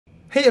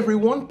Hey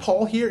everyone,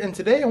 Paul here, and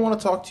today I want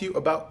to talk to you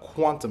about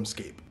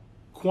Quantumscape.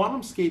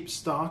 Quantumscape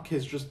stock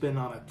has just been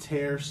on a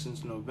tear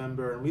since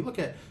November, and we look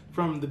at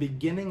from the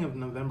beginning of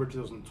November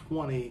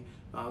 2020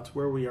 to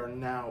where we are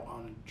now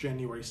on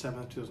January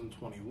 7th,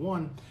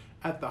 2021.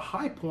 At the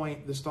high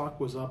point, the stock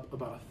was up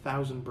about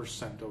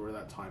 1,000% over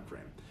that time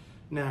frame.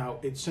 Now,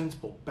 it's since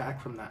pulled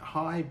back from that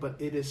high, but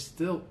it is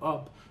still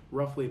up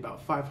roughly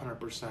about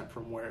 500%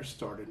 from where it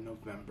started in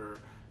November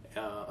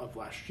of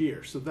last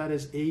year. So that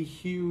is a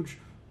huge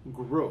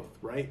growth,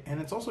 right?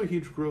 And it's also a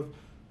huge growth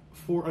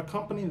for a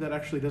company that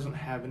actually doesn't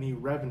have any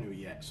revenue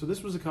yet. So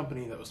this was a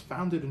company that was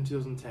founded in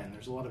 2010.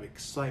 There's a lot of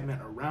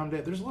excitement around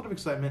it. There's a lot of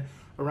excitement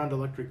around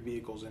electric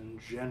vehicles in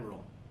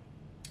general.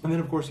 And then,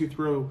 of course, you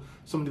throw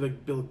somebody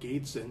like Bill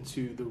Gates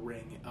into the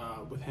ring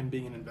with him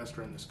being an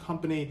investor in this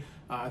company.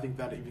 I think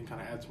that even kind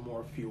of adds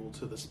more fuel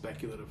to the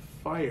speculative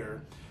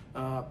fire.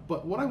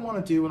 But what I want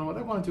to do, and what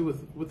I want to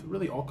do with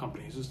really all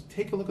companies, is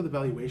take a look at the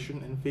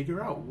valuation and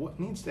figure out what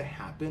needs to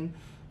happen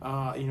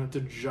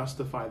to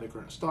justify the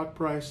current stock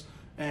price,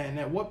 and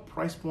at what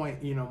price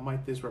point,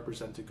 might this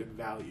represent a good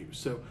value.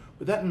 So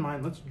with that in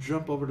mind, let's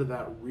jump over to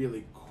that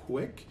really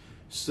quick.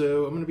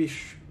 So I'm going to be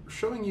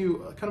showing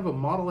you kind of a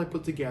model I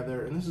put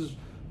together, and this is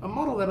a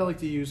model that I like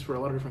to use for a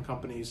lot of different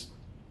companies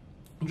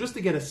just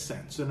to get a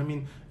sense.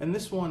 And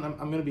this one, I'm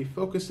going to be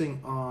focusing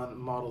on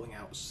modeling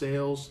out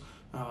sales,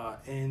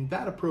 and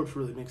that approach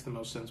really makes the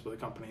most sense with a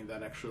company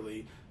that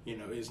actually,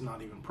 is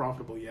not even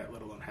profitable yet,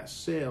 let alone has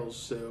sales.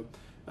 So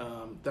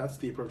that's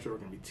the approach that we're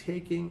going to be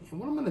taking. And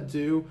what I'm going to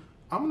do,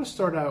 I'm going to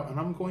start out and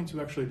I'm going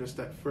to actually just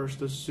at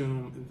first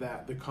assume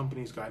that the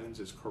company's guidance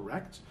is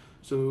correct.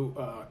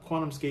 So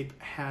Quantumscape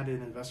had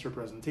an investor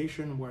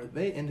presentation where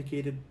they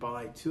indicated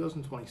by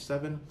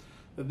 2027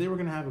 that they were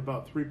going to have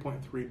about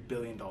 $3.3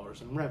 billion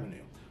in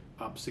revenue,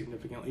 up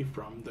significantly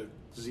from the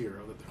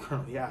zero that they're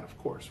currently at, of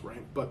course,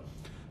 right? But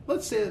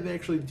let's say that they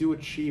actually do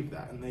achieve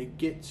that and they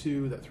get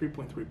to that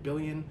 $3.3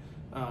 billion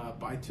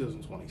by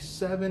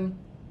 2027.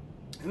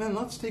 And then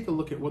let's take a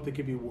look at what they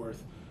could be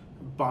worth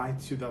by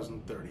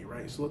 2030,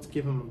 right? So let's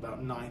give them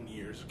about 9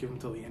 years, give them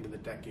till the end of the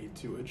decade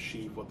to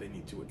achieve what they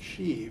need to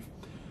achieve.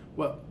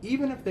 Well,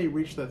 even if they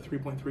reach that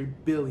 3.3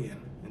 billion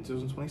in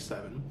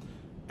 2027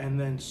 and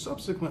then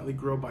subsequently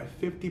grow by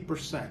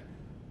 50%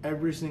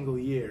 every single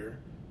year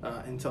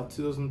until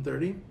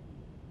 2030,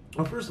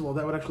 well, first of all,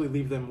 that would actually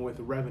leave them with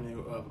a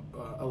revenue of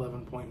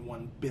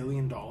 $11.1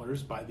 billion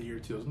by the year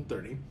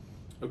 2030.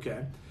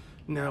 Okay.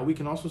 Now, we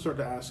can also start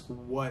to ask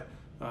what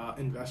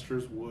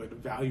investors would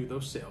value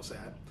those sales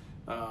at.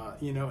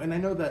 And I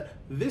know that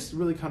this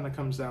really kind of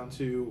comes down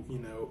to,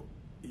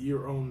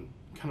 your own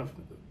kind of,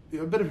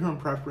 a bit of your own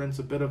preference,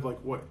 a bit of like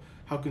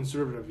how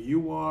conservative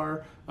you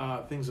are,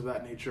 things of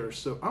that nature.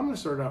 So I'm going to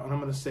start out and I'm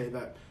going to say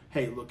that,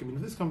 hey, look,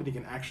 if this company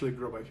can actually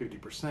grow by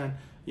 50%,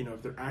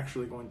 if they're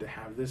actually going to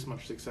have this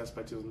much success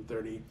by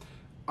 2030,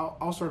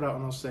 I'll start out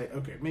and I'll say,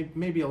 okay,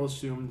 maybe I'll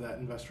assume that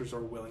investors are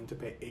willing to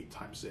pay 8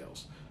 times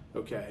sales.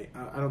 Okay,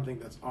 I don't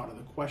think that's out of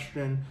the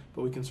question,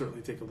 but we can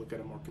certainly take a look at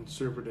a more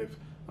conservative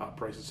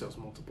price to sales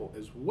multiple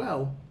as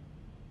well.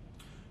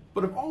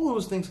 But if all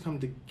those things come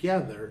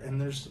together, and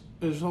there's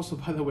also,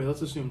 by the way,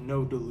 let's assume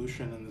no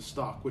dilution in the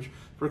stock, which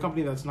for a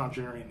company that's not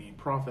generating any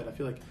profit, I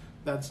feel like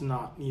that's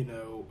not,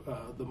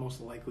 the most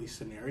likely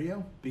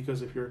scenario,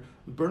 because if you're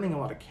burning a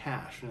lot of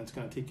cash and it's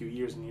going to take you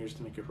years and years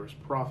to make your first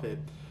profit,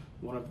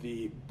 one of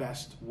the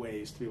best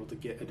ways to be able to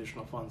get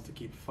additional funds to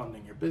keep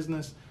funding your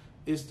business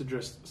is to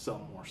just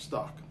sell more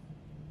stock.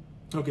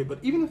 Okay, but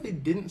even if they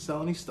didn't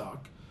sell any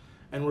stock,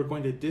 and we're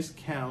going to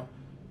discount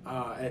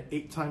at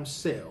 8 times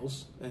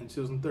sales in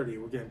 2030,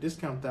 we're going to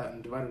discount that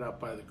and divide it out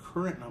by the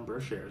current number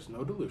of shares,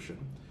 no dilution,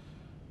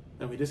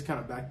 and we discount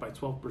it back by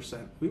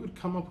 12%, we would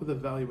come up with a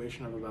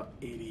valuation of about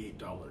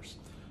 $88.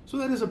 So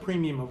that is a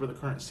premium over the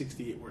current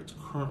 68 where it's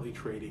currently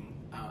trading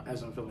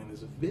as I'm filming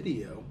this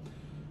video.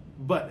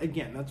 But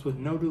again, that's with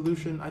no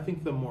dilution. I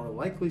think the more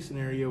likely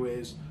scenario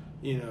is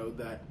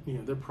that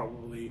there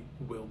probably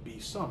will be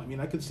some.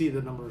 I could see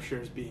the number of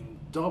shares being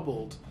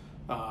doubled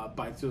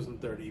by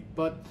 2030,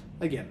 but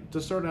again,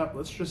 to start out,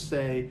 let's just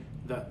say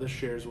that the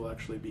shares will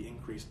actually be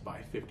increased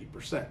by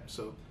 50%.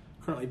 So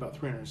currently about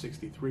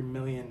 363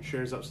 million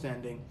shares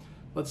outstanding.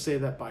 Let's say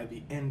that by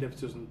the end of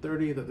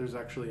 2030 that there's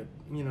actually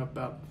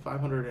about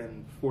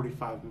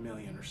 545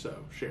 million or so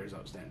shares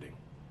outstanding.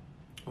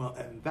 Well,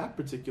 in that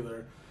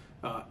particular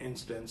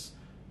instance,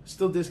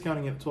 still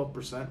discounting it at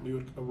 12%, we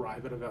would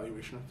arrive at a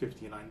valuation of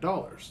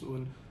 $59.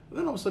 And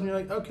then all of a sudden you're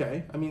like,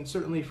 okay,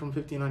 certainly from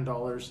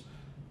 $59,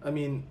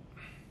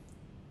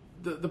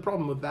 the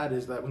problem with that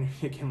is that when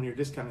you're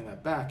discounting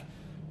that back,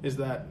 is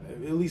that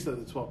at least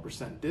at the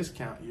 12%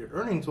 discount, you're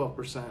earning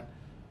 12%,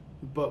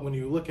 but when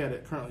you look at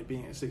it currently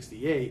being at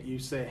 68, you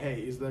say,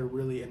 hey, is there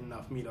really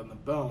enough meat on the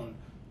bone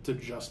to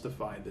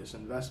justify this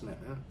investment?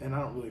 And I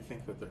don't really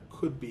think that there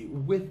could be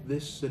with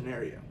this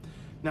scenario.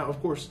 Now,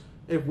 of course,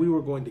 if we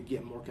were going to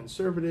get more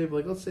conservative,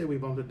 like let's say we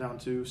bumped it down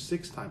to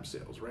 6 times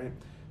sales, right?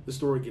 The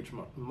story gets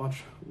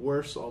much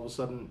worse all of a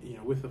sudden,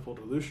 with the full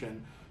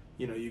dilution.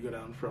 You go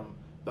down from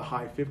the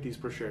high 50s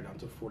per share down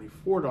to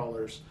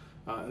 $44.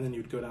 And then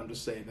you'd go down to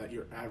say that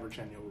your average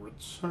annual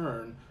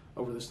return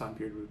over this time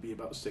period would be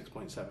about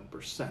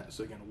 6.7%.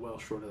 So again, well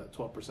short of that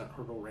 12%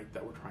 hurdle rate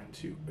that we're trying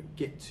to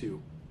get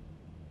to.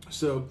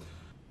 So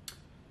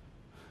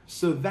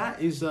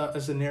that is a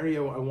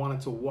scenario I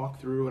wanted to walk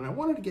through, and I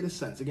wanted to get a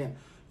sense, again,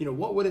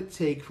 what would it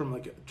take from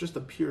like just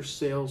a pure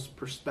sales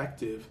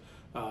perspective,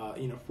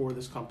 for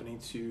this company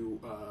to,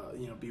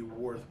 be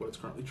worth what it's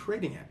currently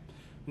trading at.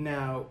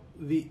 Now,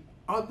 the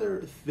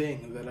other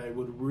thing that I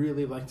would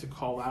really like to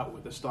call out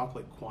with a stock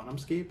like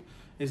Quantumscape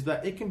is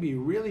that it can be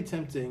really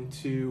tempting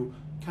to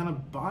kind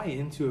of buy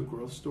into a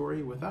growth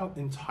story without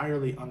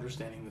entirely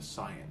understanding the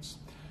science.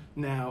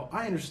 Now,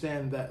 I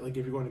understand that like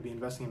if you're going to be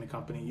investing in a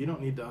company, you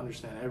don't need to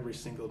understand every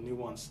single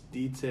nuanced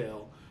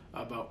detail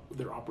about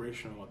their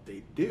operation and what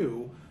they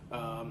do,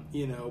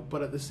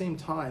 but at the same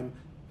time,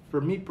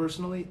 for me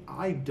personally,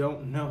 I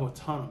don't know a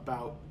ton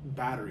about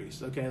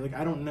batteries, okay? Like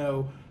I don't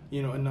know,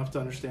 enough to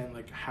understand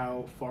like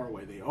how far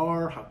away they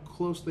are, how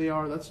close they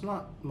are. That's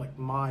not like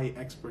my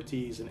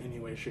expertise in any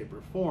way, shape,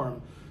 or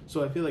form.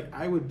 So I feel like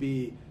I would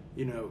be,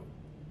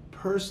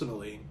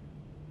 personally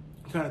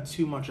kind of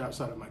too much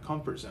outside of my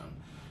comfort zone.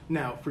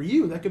 Now, for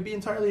you, that could be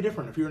entirely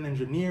different. If you're an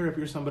engineer, if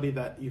you're somebody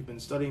that you've been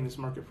studying this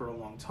market for a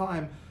long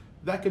time,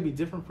 that could be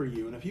different for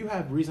you. And if you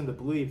have reason to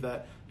believe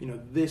that,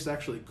 this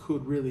actually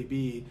could really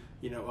be,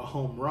 a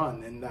home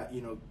run, and that,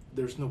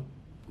 there's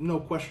no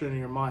question in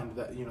your mind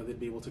that, they'd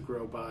be able to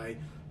grow by,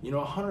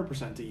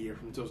 100% a year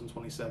from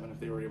 2027 if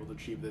they were able to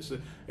achieve this. So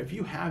if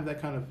you have that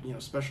kind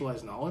of,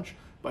 specialized knowledge,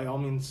 by all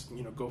means,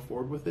 go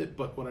forward with it.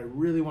 But what I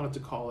really wanted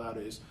to call out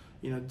is,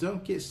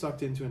 don't get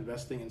sucked into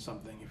investing in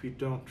something if you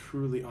don't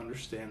truly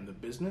understand the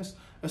business,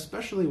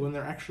 especially when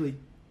there actually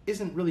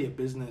isn't really a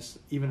business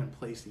even in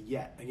place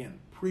yet. Again,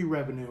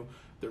 pre-revenue,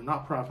 they're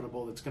not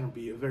profitable. It's going to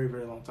be a very,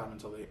 very long time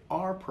until they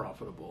are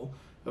profitable.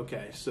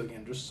 Okay, so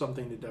again, just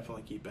something to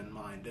definitely keep in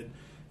mind. And,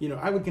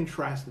 I would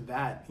contrast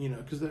that,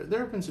 because there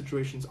have been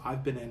situations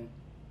I've been in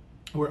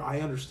where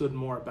I understood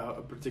more about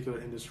a particular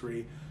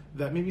industry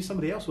that maybe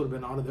somebody else would have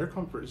been out of their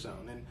comfort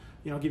zone. And,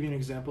 I'll give you an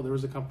example. There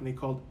was a company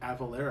called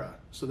Avalara.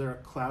 So they're a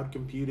cloud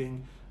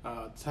computing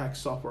tech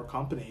software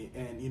company.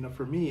 And,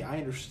 for me, I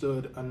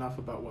understood enough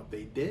about what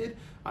they did.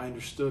 I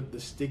understood the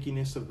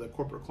stickiness of the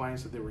corporate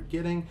clients that they were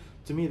getting.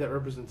 To me, that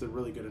represents a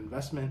really good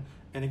investment.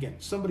 And again,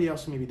 somebody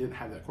else who maybe didn't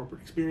have that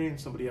corporate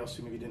experience, somebody else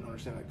who maybe didn't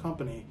understand that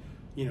company,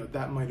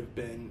 that might have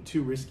been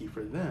too risky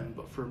for them.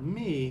 But for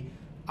me,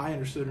 I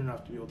understood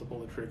enough to be able to pull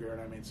the trigger,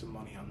 and I made some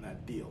money on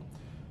that deal.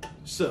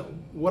 So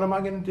what am I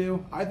going to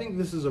do? I think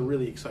this is a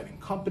really exciting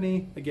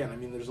company. Again,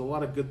 there's a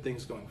lot of good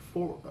things going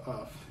for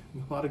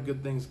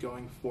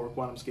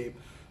Quantumscape,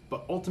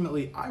 but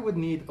ultimately I would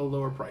need a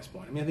lower price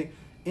point. I think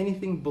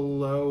anything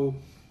below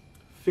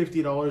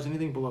 $50,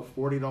 anything below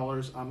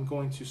 $40, I'm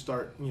going to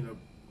start,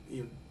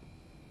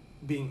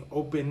 being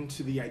open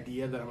to the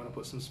idea that I'm going to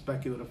put some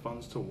speculative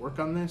funds to work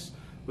on this,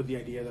 with the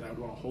idea that I would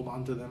want to hold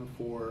on to them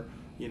for,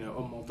 a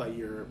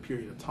multi-year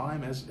period of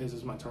time, as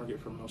is my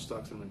target for most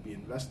stocks I'm going to be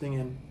investing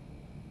in.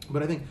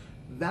 But I think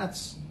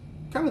that's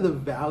kind of the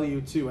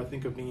value too, I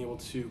think, of being able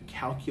to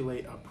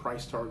calculate a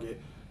price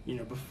target,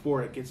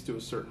 before it gets to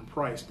a certain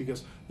price.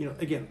 Because,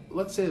 again,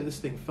 let's say this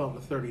thing fell to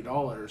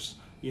 $30,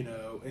 in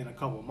a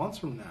couple of months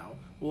from now.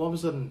 Well, all of a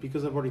sudden,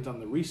 because I've already done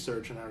the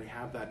research and I already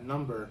have that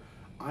number,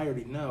 I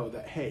already know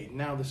that, hey,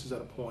 now this is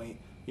at a point,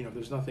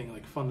 there's nothing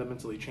like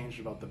fundamentally changed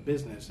about the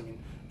business.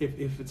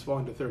 If it's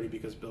falling to 30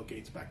 because Bill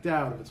Gates backed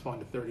out, if it's falling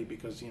to 30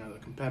 because, the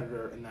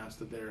competitor announced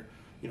that they're,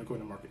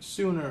 going to market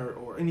sooner,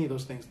 or any of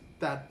those things,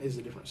 that is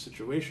a different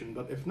situation.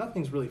 But if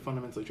nothing's really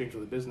fundamentally changed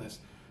with the business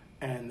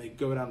and they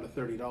go down to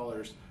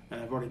 $30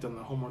 and I've already done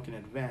the homework in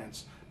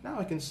advance, now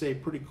I can say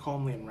pretty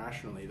calmly and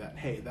rationally that,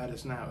 hey, that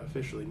is now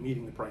officially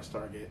meeting the price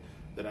target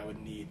that I would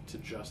need to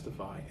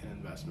justify an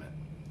investment.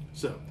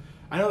 So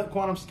I know that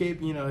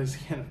Quantumscape, is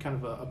kind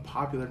of a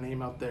popular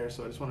name out there,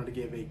 so I just wanted to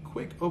give a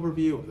quick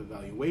overview of the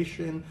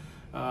valuation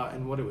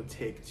and what it would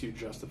take to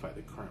justify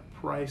the current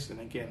price. And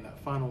again, that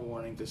final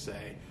warning to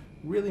say,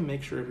 really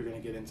make sure if you're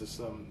going to get into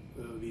some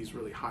of these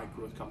really high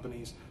growth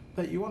companies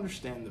that you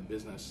understand the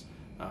business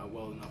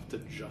well enough to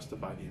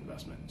justify the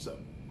investment. So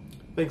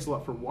thanks a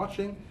lot for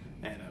watching,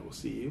 and I will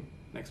see you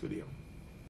next video.